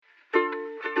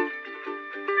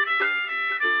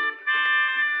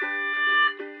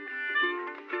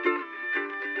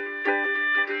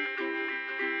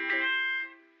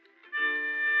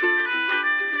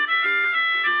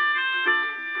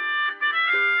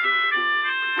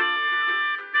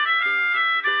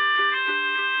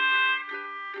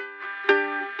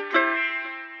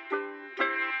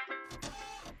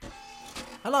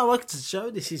welcome to the show.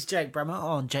 This is Jake Brammer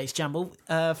on Jake's Jamble.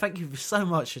 Thank you so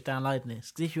much for downloading this,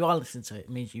 because if you are listening to it, it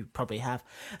means you probably have.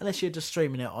 Unless you're just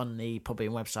streaming it on the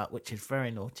Podbean website, which is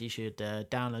very naughty, you should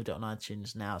download it on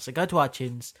iTunes now. So go to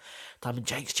iTunes, type in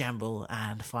Jake's Jamble,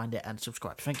 and find it and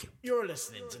subscribe. Thank you. You're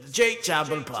listening to the Jake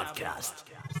Jamble podcast.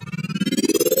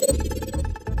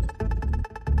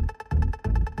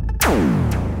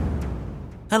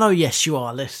 Hello, yes, you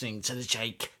are listening to the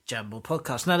Jake Jamble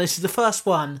podcast. Now, this is the first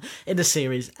one in the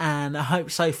series, and I hope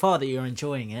so far that you're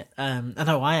enjoying it. I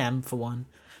know I am, for one.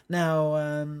 Now,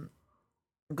 I'm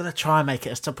going to try and make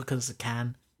it as topical as I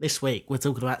can. This week, we're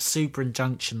talking about super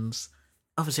injunctions.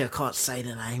 Obviously, I can't say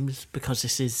the names, because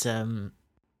this is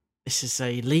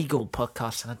a legal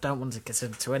podcast, and I don't want to get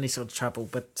into any sort of trouble,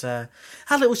 but had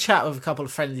a little chat with a couple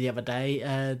of friends the other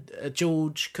day,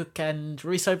 George Cook and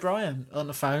Reese O'Brien on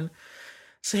the phone.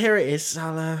 So here it is.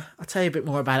 I'll tell you a bit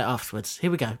more about it afterwards. Here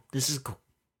we go. This is cool.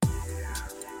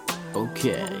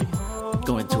 Okay,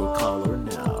 going to a caller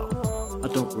now. I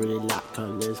don't really like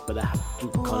callers, but I have to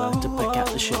call to pick out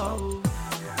the show.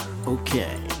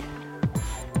 Okay,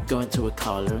 going to a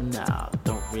caller now.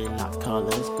 Don't really like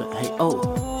callers, but hey, oh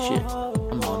shit,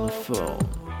 I'm on the phone.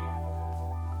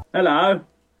 Hello.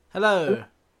 Hello.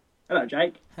 Hello,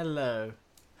 Jake. Hello.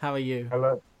 How are you?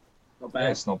 Hello. Not bad.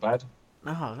 Yeah, it's not bad.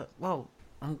 Oh, well,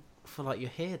 I feel like you're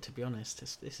here, to be honest.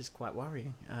 This is quite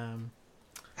worrying.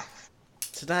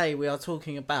 Today we are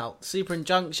talking about super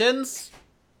injunctions,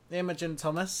 Imogen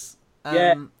Thomas,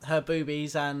 her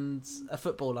boobies, and a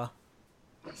footballer.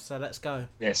 So let's go.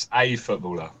 Yes, a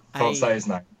footballer. Can't say his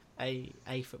name.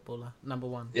 A footballer, number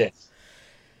one. Yes.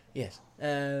 Yes.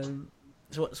 So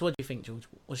what do you think, George?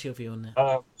 What's your view on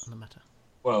the matter?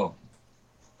 Well,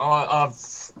 I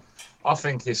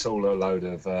think it's all a load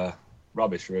of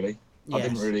rubbish, really. Yes. I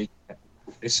didn't really.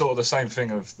 It's sort of the same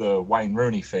thing of the Wayne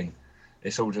Rooney thing.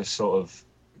 It's all just sort of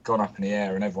gone up in the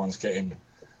air, and everyone's getting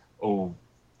all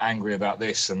angry about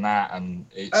this and that, and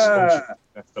it's all just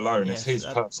left alone. Yes, It's his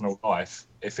personal life.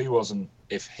 If he wasn't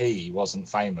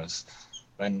famous,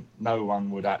 then no one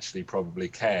would actually probably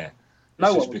care.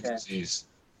 No It's one would care.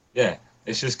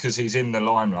 It's just because he's in the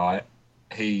limelight.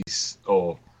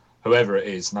 Or whoever it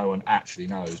is, no one actually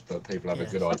knows, but people have a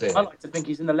good idea. I like to think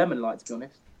he's in the lemon light, to be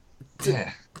honest.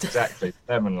 Yeah, exactly.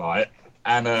 Lemon light.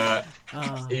 And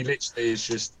he literally is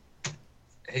just,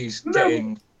 he's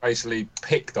getting basically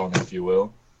picked on, if you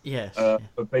will,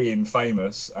 for being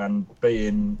famous and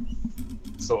being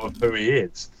sort of who he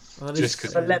is. Well, just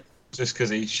because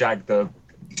he shagged a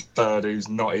bird who's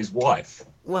not his wife.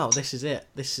 Well, this is it.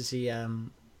 This is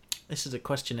the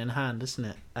question in hand, isn't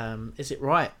it? Is it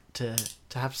right to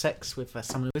have sex with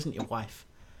someone who isn't your wife?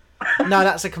 No,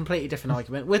 that's a completely different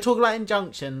argument. We're talking about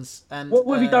injunctions. And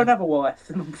What if you don't have a wife?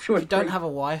 I'm sure if you don't have a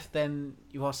wife, then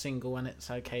you are single, and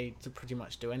it's okay to pretty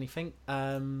much do anything.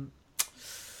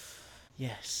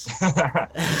 Yes.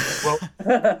 Well,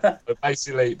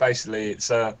 basically, it's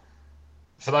for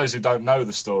those who don't know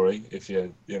the story. It's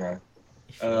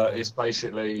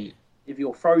basically If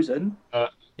you're frozen.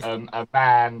 a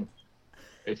man,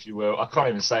 if you will. I can't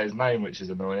even say his name, which is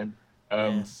annoying.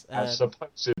 Has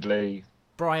supposedly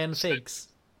Brian Figs.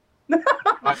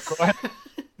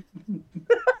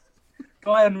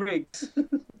 Guy and Riggs.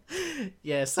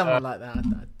 Yeah, someone like that.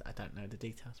 I don't know the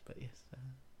details, but yes.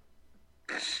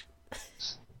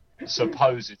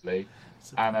 Supposedly,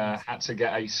 and had to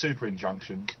get a super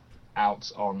injunction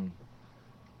out on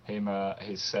him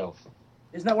himself.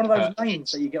 Isn't that one of those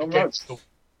names that you get on roads?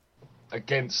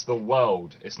 Against the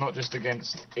world. It's not just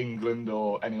against England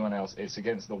or anyone else. It's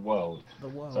against the world. The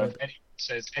world. So if anyone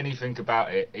says anything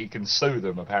about it, he can sue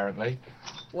them, apparently.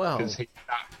 Well, because he's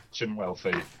that rich and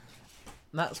wealthy.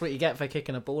 That's what you get for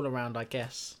kicking a ball around, I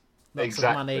guess. Lots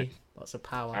of money, lots of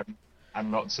power.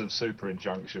 And lots of super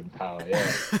injunction power,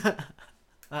 yeah.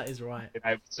 That is right. Being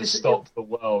able to stop the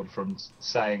world from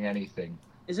saying anything.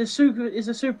 Is a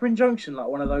super injunction like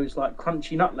one of those like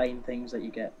crunchy nut lane things that you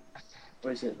get? Or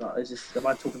is it like, am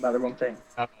I talking about the wrong thing?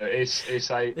 It's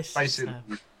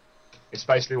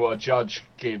basically what a judge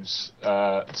gives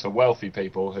to wealthy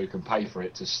people who can pay for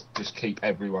it to just keep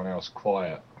everyone else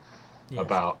quiet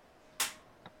about.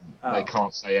 They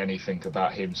can't say anything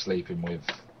about him sleeping with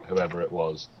whoever it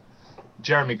was.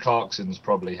 Jeremy Clarkson's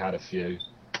probably had a few.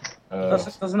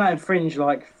 Doesn't that infringe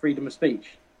like freedom of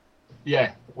speech?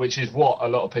 Yeah, which is what a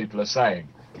lot of people are saying.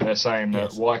 They're saying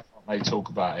that why can't they talk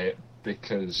about it?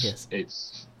 Because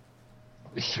it's...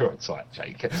 You're a tight,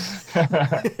 Jake.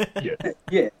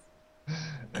 Yeah.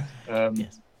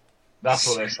 That's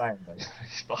what they're saying,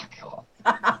 basically.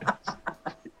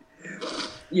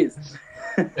 Yes.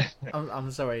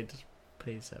 I'm sorry. Just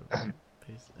please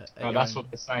That's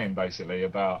what they're saying basically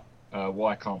about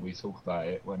why can't we talk about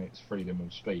it when it's freedom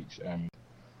of speech, and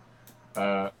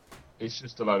it's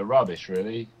just a load of rubbish,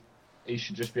 really. He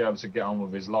should just be able to get on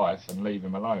with his life and leave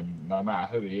him alone, no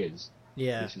matter who he is.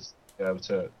 Yeah. He should be able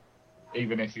to,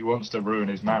 even if he wants to ruin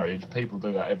his marriage, people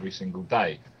do that every single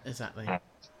day. Exactly.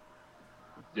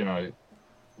 And,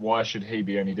 why should he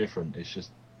be any different? It's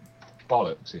just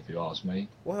bollocks, if you ask me.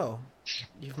 Well,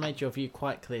 you've made your view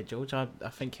quite clear, George. I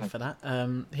thank you for that.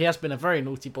 He has been a very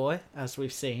naughty boy, as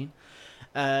we've seen.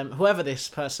 Whoever this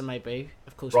person may be,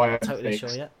 of course, we're not totally sure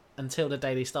yet. Until the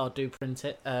Daily Star do print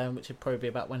it, which would probably be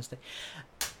about Wednesday.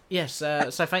 Yes, so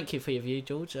thank you for your view,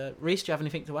 George. Reese, do you have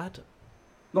anything to add?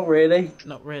 Not really.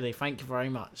 Not really. Thank you very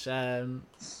much.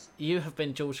 You have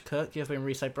been George Cook. You have been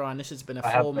Reese O'Brien. This has been a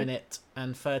 4-minute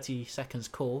and 30 seconds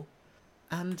call,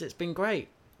 and it's been great.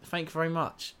 Thank you very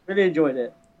much. Really enjoyed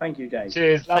it. Thank you, Jake.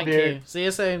 Cheers. Love you. See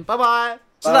you soon. Bye-bye.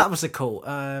 So that was a call.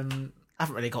 I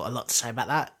haven't really got a lot to say about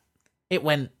that. It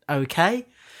went okay.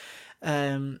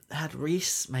 Had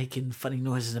Reese making funny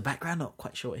noises in the background. Not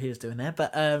quite sure what he was doing there,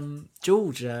 but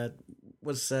George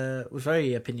was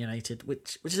very opinionated,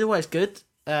 which is always good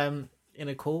in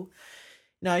a call.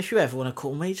 Now, if you ever want to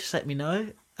call me, just let me know.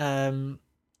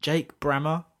 Jake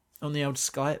Brammer on the old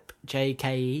Skype,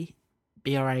 JKE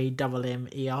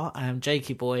BRAMMER.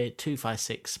 Jakey Boy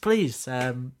 256. Please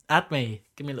add me.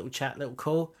 Give me a little chat, little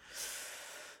call.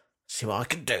 See what I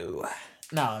can do.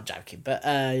 No, I'm joking, but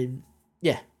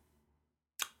yeah.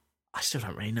 I still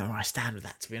don't really know where I stand with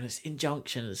that, to be honest.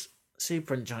 Injunctions,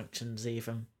 super injunctions,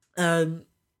 even. I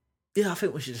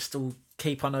think we should just all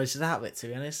keep our noses out of it, to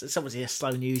be honest. It's obviously a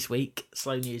slow news week,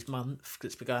 slow news month,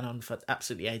 because it's been going on for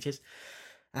absolutely ages.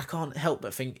 I can't help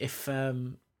but think if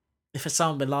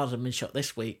Osama bin Laden had been shot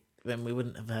this week, then we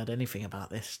wouldn't have heard anything about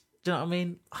this. Do you know what I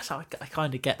mean? So I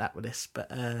kind of get that with this,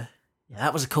 but yeah,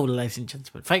 that was a caller, ladies and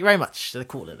gentlemen. Thank you very much to the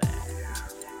caller there.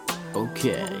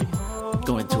 Okay,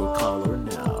 going to a caller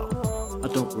now. I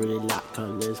don't really like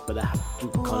callers, but I have to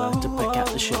call to pick out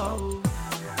the show.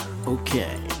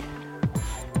 Okay,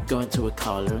 going to a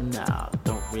caller now.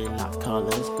 Don't really like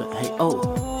callers, but hey, oh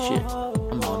shit,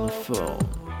 I'm on the phone.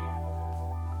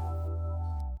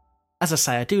 As I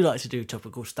say, I do like to do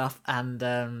topical stuff, and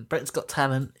Britain's Got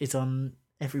Talent is on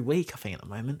every week, I think, at the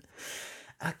moment.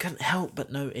 I couldn't help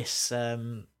but notice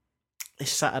this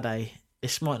Saturday,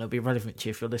 this might not be relevant to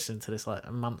you if you're listening to this like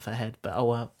a month ahead, but oh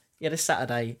well. Yeah, this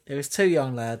Saturday, there was two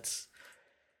young lads,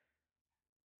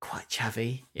 quite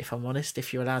chavvy, if I'm honest,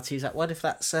 if you're allowed to use that word, if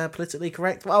that's politically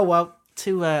correct. Oh well,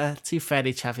 two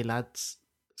fairly chavvy lads,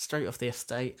 straight off the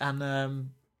estate, and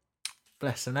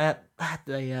bless them, they had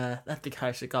the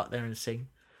courage to go up there and sing.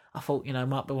 I thought,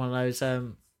 might be one of those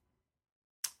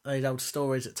old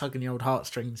stories that tug on the old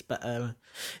heartstrings, but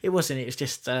it wasn't. It was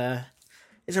just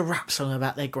it's a rap song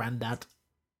about their granddad.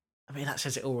 I mean, that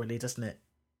says it all, really, doesn't it?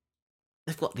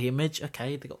 They've got the image,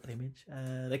 okay, they got the image.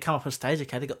 They come up on stage,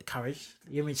 okay, they got the courage,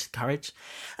 the image, courage.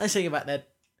 And they sing about their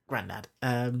granddad.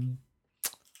 Not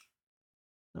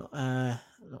the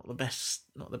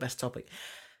best topic.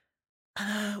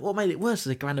 What made it worse is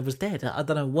the granddad was dead. I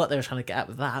don't know what they were trying to get at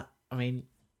with that. I mean,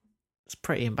 it's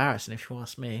pretty embarrassing if you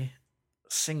ask me.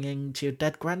 Singing to your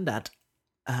dead granddad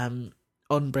on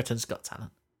Britain's Got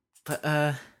Talent. But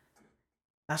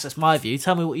that's just my view.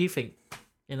 Tell me what you think.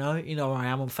 You know where I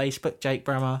am on Facebook, Jake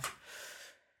Brammer.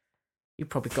 You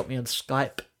probably got me on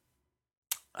Skype.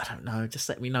 I don't know. Just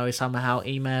let me know somehow.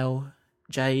 Email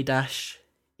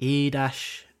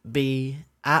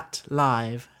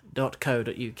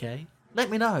j-b@live.co.uk. Let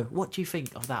me know. What do you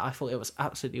think of that? I thought it was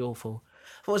absolutely awful.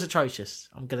 I thought it was atrocious.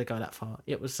 I'm going to go that far.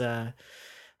 It was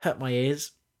hurt my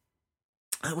ears.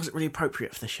 It wasn't really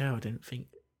appropriate for the show, I didn't think.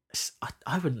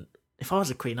 I wouldn't. If I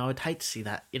was a queen, I would hate to see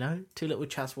that, two little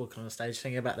chads walking on the stage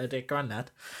singing about their dead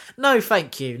granddad. No,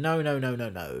 thank you. No.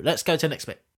 Let's go to the next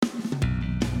bit.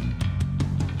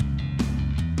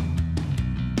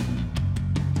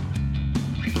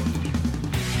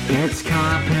 It's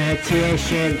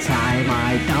competition time.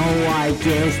 I know I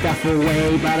give stuff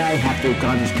away, but I have to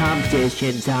come. It's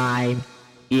competition time.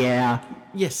 Yeah.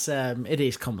 Yes, it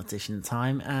is competition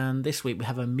time, and this week we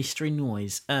have a mystery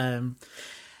noise.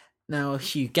 Now,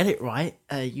 if you get it right,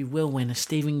 you will win a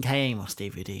Stephen K. Amos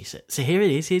DVD. So here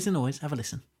it is. Here's the noise. Have a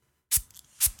listen.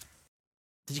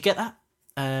 Did you get that?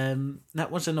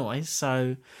 That was a noise. So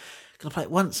I'm going to play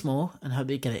it once more and hope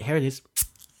that you get it. Here it is.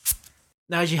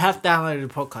 Now, as you have downloaded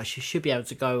the podcast, you should be able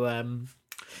to go,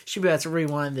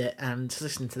 rewind it and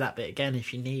listen to that bit again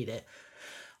if you need it.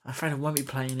 I'm afraid I won't be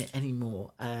playing it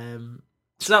anymore.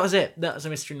 So that was it. That was a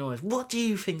mystery noise. What do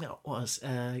you think that was?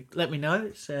 Let me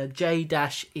know. It's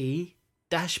J-E-B@live.co.uk.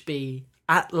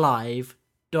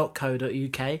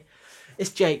 jamble.co.uk. It's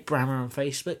Jake Brammer on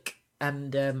Facebook,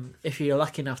 and if you're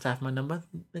lucky enough to have my number,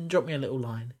 then drop me a little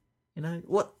line. You know,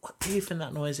 what do you think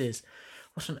that noise is?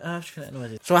 What on earth do you think that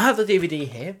noise is? So I have the DVD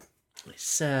here.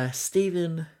 It's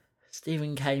Stephen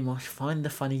K. Mosh, Find the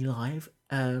Funny Live.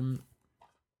 I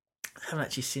haven't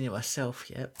actually seen it myself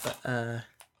yet, but the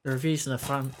reviews in the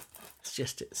front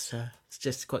suggest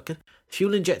it's quite good.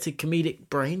 Fuel injected comedic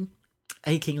brain,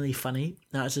 achingly funny.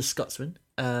 That is a Scotsman.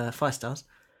 5 stars.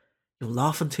 You'll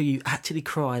laugh until you actually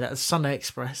cry. That is Sunday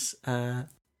Express.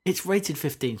 It's rated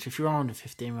 15, so if you're under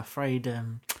 15, I'm afraid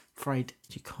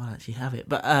you can't actually have it.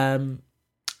 But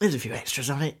there's a few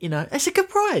extras on it. You know, it's a good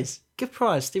prize. Good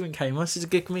prize. Stephen K. Moss is a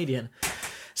good comedian.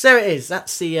 So there it is.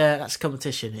 That's the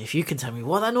competition. If you can tell me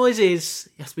what that noise is,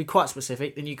 you have to be quite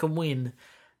specific. Then you can win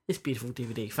this beautiful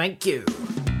DVD. Thank you.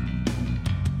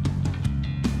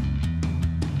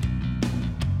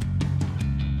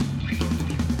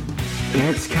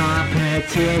 It's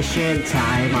competition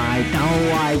time. I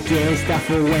know I give stuff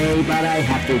away, but I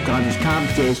have to come. It's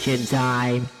competition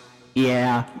time.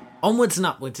 Yeah. Onwards and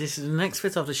upwards. This is the next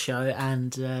bit of the show,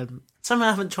 and something I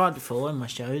haven't tried before in my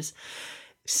shows.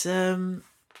 It's a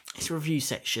review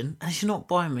section, and it's not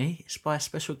by me. It's by a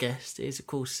special guest. It is, of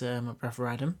course, my brother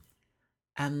Adam,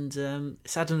 and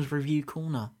it's Adam's review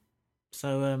corner.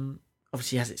 So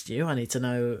obviously, as it's due, I need to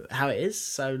know how it is.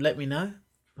 So let me know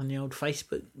on the old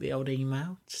Facebook, the old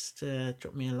email. Just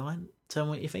drop me a line. Tell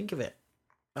me what you think of it.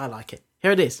 I like it.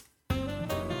 Here it is.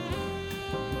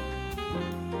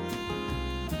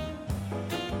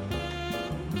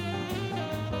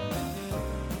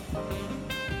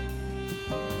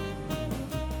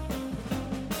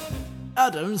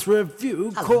 Adam's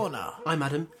Review Corner. I'm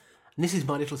Adam, and this is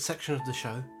my little section of the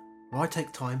show where I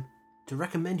take time to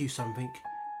recommend you something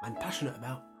I'm passionate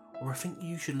about or I think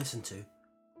you should listen to,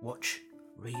 watch,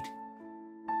 read,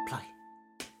 play.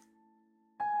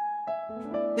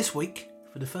 This week,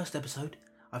 for the first episode,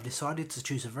 I've decided to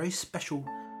choose a very special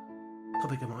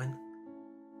topic of mine,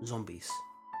 zombies,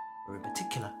 or in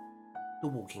particular, The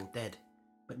Walking Dead,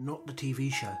 but not the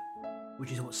TV show,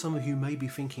 which is what some of you may be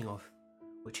thinking of,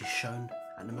 which is shown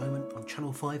at the moment on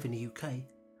Channel 5 in the UK,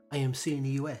 AMC in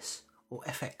the US, or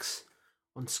FX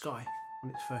on Sky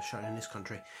when it's first shown in this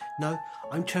country. No,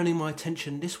 I'm turning my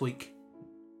attention this week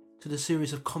to the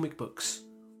series of comic books,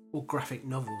 or graphic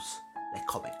novels. They're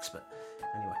comics, but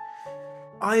anyway.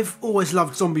 I've always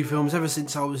loved zombie films ever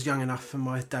since I was young enough, and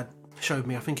my dad showed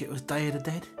me, I think it was Day of the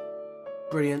Dead.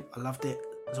 Brilliant, I loved it.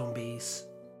 Zombies.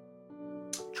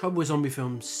 Trouble with zombie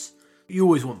films, you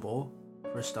always want more,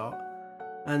 for a start.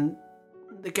 And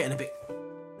they're getting a bit...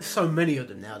 so many of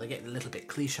them now, they're getting a little bit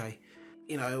cliche.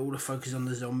 You know, all the focus on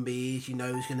the zombies, you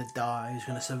know who's going to die, who's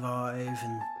going to survive,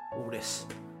 and all this.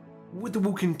 With The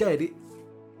Walking Dead,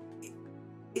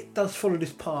 it does follow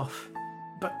this path.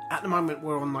 But at the moment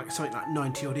we're on something like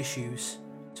 90 odd issues.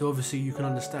 So obviously you can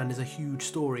understand there's a huge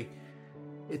story.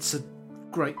 It's a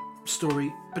great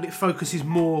story, but it focuses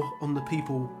more on the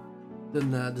people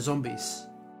than the zombies.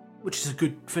 Which is a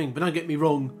good thing, but don't get me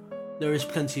wrong. There is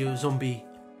plenty of zombie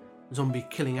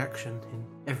killing action in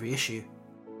every issue,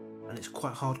 and it's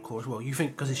quite hardcore as well. You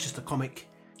think because it's just a comic,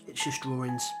 it's just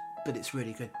drawings, but it's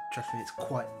really good. Trust me, it's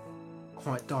quite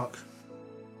dark.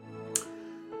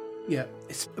 Yeah,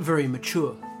 it's very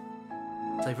mature.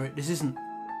 This isn't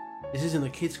a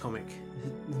kids comic.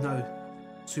 There's no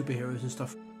superheroes and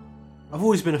stuff. I've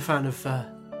always been a fan of.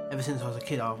 Ever since I was a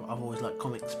kid, I've always liked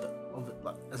comics,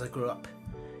 but as I grew up.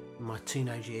 My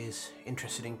teenage years,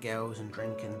 interested in girls and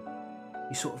drinking,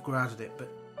 you sort of grew out of it. But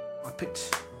I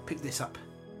picked this up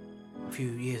a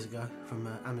few years ago from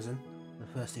Amazon, the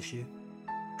first issue.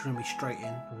 Drew me straight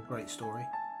in with a great story,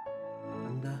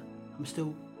 and I'm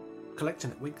still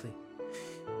collecting it weekly.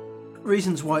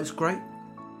 Reasons why it's great: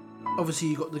 obviously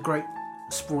you got the great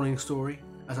sprawling story,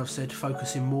 as I've said,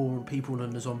 focusing more on people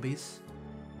than the zombies.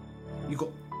 You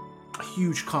got a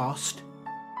huge cast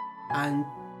and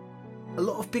a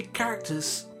lot of big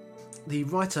characters. The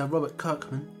writer, Robert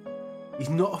Kirkman, is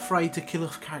not afraid to kill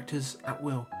off characters at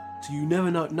will. So you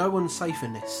never know. No one's safe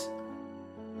in this.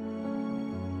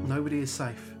 Nobody is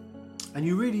safe. And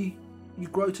you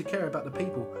grow to care about the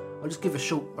people. I'll just give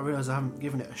I realise I haven't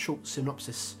given it a short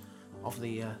synopsis of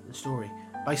the story.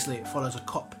 Basically, it follows a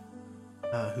cop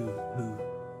who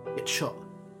gets shot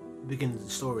at the beginning of the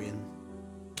story and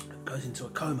goes into a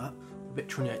coma a bit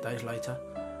 28 days later.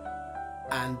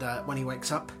 And when he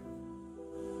wakes up,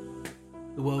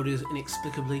 the world is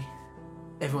inexplicably...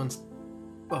 the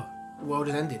world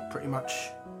has ended, pretty much.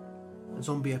 A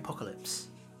zombie apocalypse.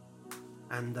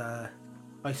 And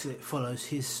basically it follows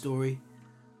his story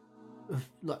of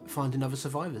finding other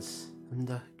survivors and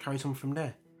carries on from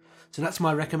there. So that's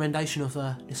my recommendation of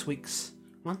this week's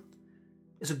one.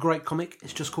 It's a great comic.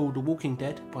 It's just called The Walking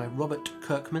Dead by Robert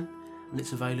Kirkman, and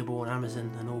it's available on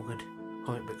Amazon and all good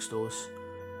comic book stores.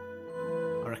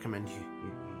 I recommend you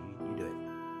do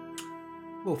it.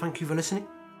 Well, thank you for listening.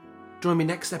 Join me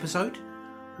next episode,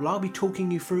 where I'll be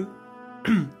talking you through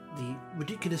the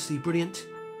ridiculously brilliant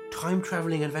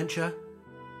time-travelling adventure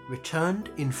returned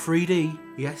in 3D.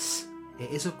 Yes,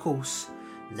 it is of course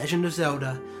Legend of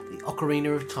Zelda, the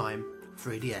Ocarina of Time,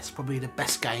 3DS. Probably the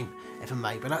best game ever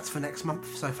made, but that's for next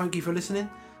month. So thank you for listening.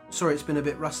 Sorry it's been a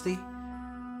bit rusty.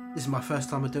 This is my first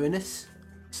time of doing this.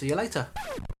 See you later.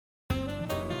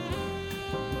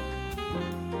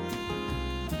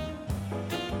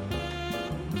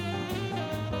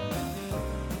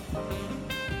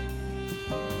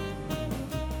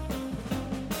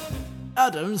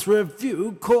 Adam's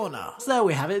Review Corner. So there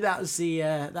we have it. That was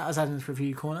Adam's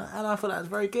Review Corner, and I thought that was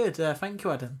very good. Thank you,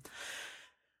 Adam.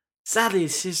 Sadly,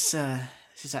 this is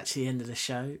actually the end of the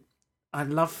show. I'd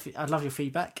love your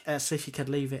feedback. So if you could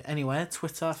leave it anywhere: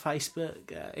 Twitter,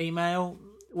 Facebook, email,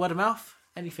 word of mouth,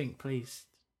 anything, please.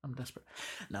 I'm desperate.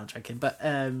 No, I'm joking. But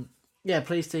yeah,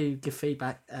 please do give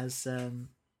feedback as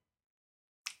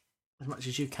much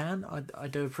as you can. I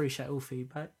do appreciate all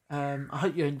feedback. I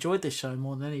hope you enjoyed this show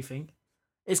more than anything.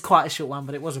 It's quite a short one,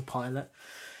 but it was a pilot.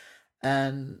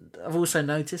 And I've also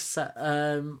noticed that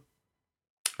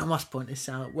I must point this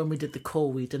out. When we did the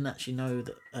call, we didn't actually know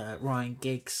that Ryan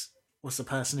Giggs was the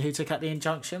person who took out the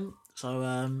injunction. So,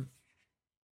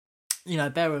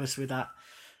 bear with us with that.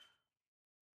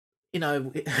 We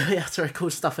have to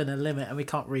record stuff in a limit, and we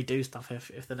can't redo stuff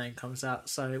if the name comes out.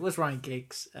 So it was Ryan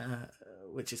Giggs,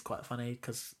 which is quite funny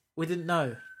because we didn't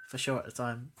know for sure at the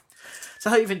time. So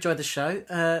I hope you've enjoyed the show.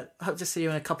 Hope to see you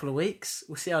in a couple of weeks.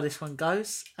 We'll see how this one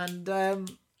goes, and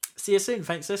see you soon.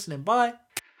 Thanks for listening. Bye.